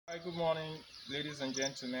Hi, good morning, ladies and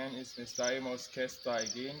gentlemen. It's Mr. Amos Kester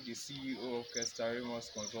again, the CEO of Kester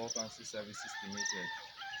Amos Consultancy Services Limited.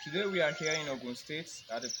 Today we are here in Ogun State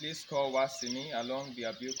at a place called Wasimi along the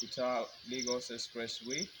Abeokuta Lagos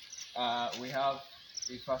Expressway. We have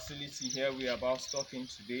a facility here we are about stocking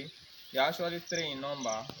today. There are actually three in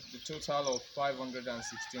number, the total of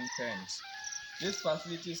 516 pens. This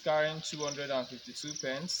facility is carrying 252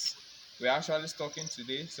 pens. We're actually stocking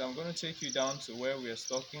today, so I'm going to take you down to where we are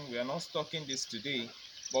stocking. We are not stocking this today,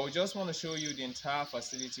 but we just want to show you the entire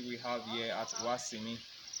facility we have here at Wasimi.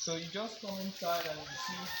 So you just come inside and you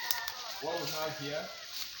see what we have here.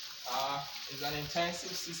 It's an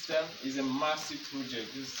intensive system. It's a massive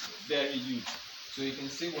project. It's very huge. So you can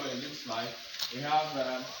see what it looks like. We have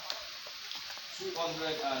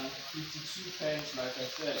 252 pens, like I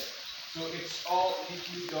said. So it's all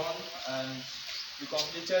neatly done, and we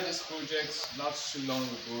completed this project not too long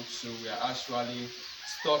ago. So we are actually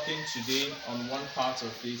stocking today on one part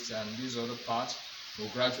of it, and this other part will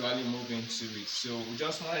gradually move into it. So we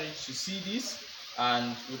just wanted you to see this,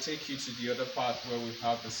 and we'll take you to the other part where we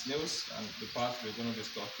have the snails and the part we're going to be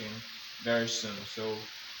stocking very soon. So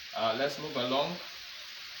let's move along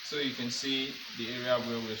so you can see the area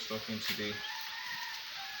where we're stocking today.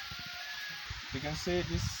 You can see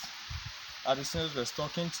this are the snails we're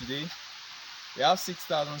stocking today. We have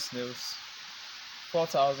 6,000 snails,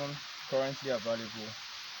 4,000 currently available,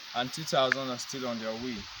 and 2,000 are still on their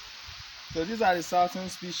way. So these are the certain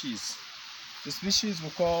species. The species we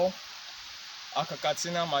call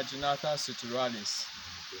Acacatina marginata suturalis.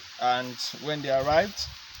 And when they arrived,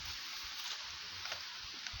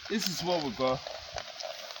 this is what we got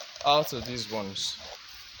out of these ones.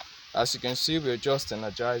 As you can see, we're just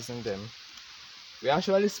energizing them. We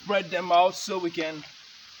actually spread them out so we can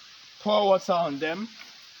pour water on them,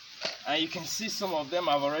 and you can see some of them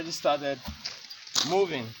have already started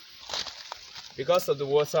moving because of the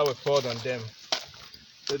water we poured on them.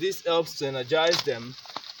 So this helps to energize them.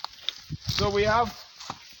 So we have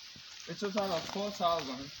a total of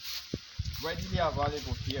 4,000 readily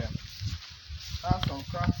available here. That's some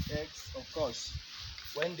cracked eggs, of course.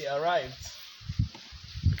 When they arrived,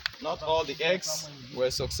 not all the eggs were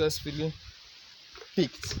successfully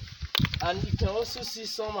picked, and you can also see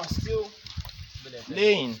some are still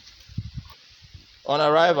laying. On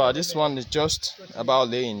arrival, this one is just about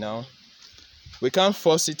laying now. We can't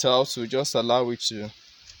force it out, so we just allow it to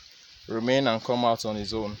remain and come out on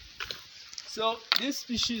its own. So these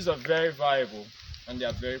species are very viable and they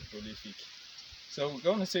are very prolific. So we're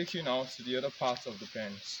going to take you now to the other part of the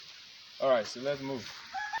pens. Alright, so let's move.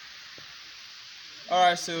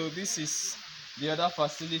 Alright, so this is the other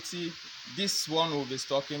facility. This one will be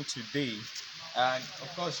stocking today, and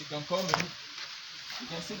of course you can come in. You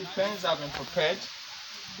can see the pens have been prepared.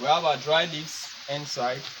 We have our dry leaves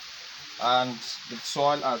inside, and the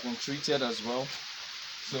soil has been treated as well.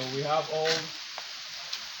 So we have all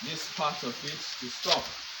this part of it to stock.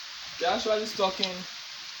 They're actually stocking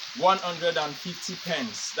 150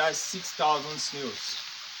 pens. That's 6,000 snails.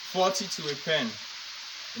 40 to a pen.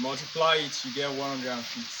 You multiply it, you get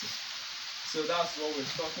 150. So that's what we're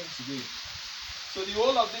stocking today. So the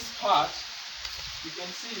whole of this part, you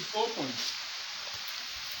can see is open.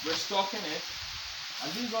 We're stocking it.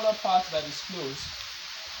 And this other part that is closed,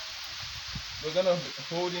 we're going to be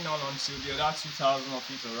holding on until the other 2,000 of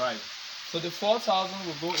it arrive. So the 4,000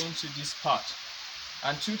 will go into this part,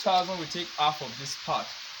 and 2,000 will take half of this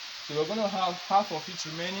part. So we're going to have half of it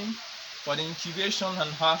remaining for the incubation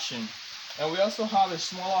and hatching. And we also have a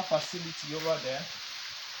smaller facility over there.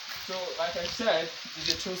 So like I said,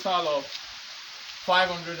 it's a total of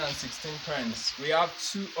 516 pens. We have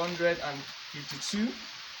 252,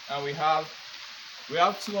 and we have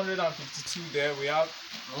 252 there. We have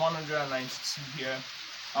 192 here,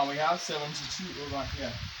 and we have 72 over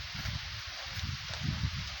here.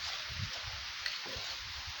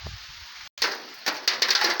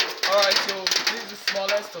 Alright, so this is the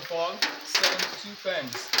smallest of all, 72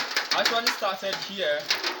 pens. I actually started here.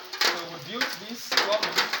 So we built this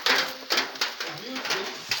plumbing, we built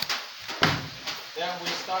this, then we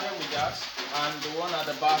started with that, and the one at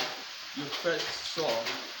the back you first saw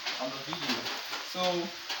on the video. So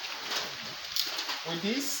with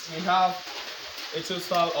this, we have a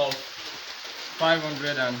total of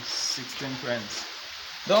 516 pens.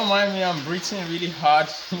 Don't mind me, I'm breathing really hard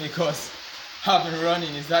because I've been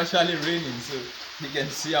running. It's actually raining, so you can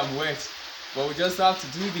see I'm wet. But we just have to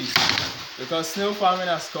do this because snail farming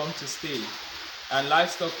has come to stay, and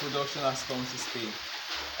livestock production has come to stay.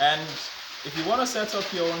 And if you want to set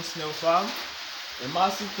up your own snail farm, a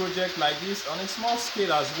massive project like this on a small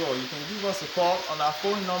scale as well, you can give us a call on our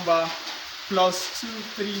phone number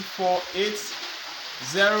 +2348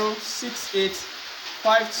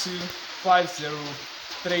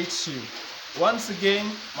 068525032. Once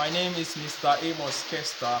again, my name is Mr. Amos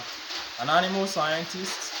Kester, an animal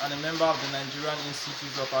scientist and a member of the Nigerian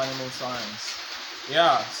Institute of Animal Science.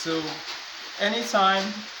 Yeah, so anytime,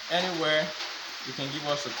 anywhere, you can give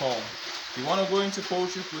us a call. If you want to go into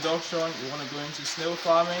poultry production, you want to go into snail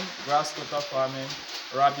farming, grass cutter farming,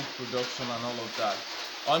 rabbit production and all of that.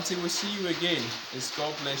 Until we see you again, it's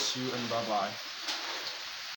God bless you and bye-bye.